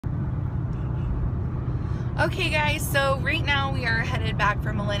Okay guys, so right now we are headed back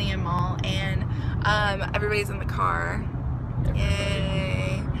from Millennium Mall and everybody's in the car.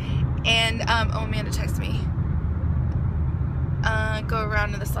 Yay. And oh, Amanda texted me. Go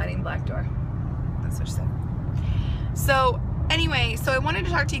around to the sliding black door. That's what she said. So anyway, so I wanted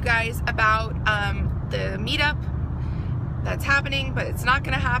to talk to you guys about the meetup that's happening, but it's not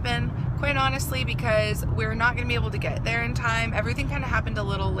gonna happen, quite honestly, because we're not gonna be able to get there in time. Everything kind of happened a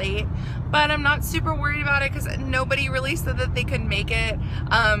little late, but I'm not super worried about it because nobody really said that they could make it.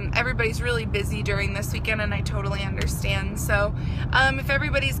 Everybody's really busy during this weekend and I totally understand. So if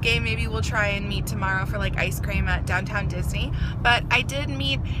everybody's game, maybe we'll try and meet tomorrow for like ice cream at Downtown Disney. But I did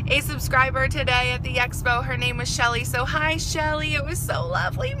meet a subscriber today at the expo. Her name was Shelly. So hi Shelly, it was so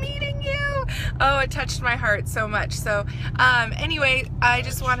lovely meeting you. Oh, it touched my heart so much. So anyway, I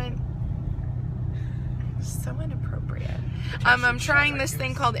just wanted, so inappropriate. I'm trying this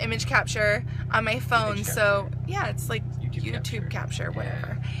thing called image capture on my phone. So yeah, it's like YouTube capture,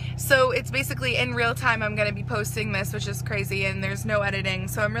 whatever. So it's basically in real time. I'm going to be posting this, which is crazy, and there's no editing,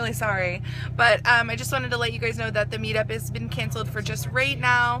 so I'm really sorry. But I just wanted to let you guys know that the meetup has been canceled for just right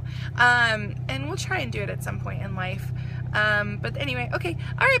now, and we'll try and do it at some point in life. But anyway, okay.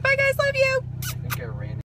 All right, bye guys, love you.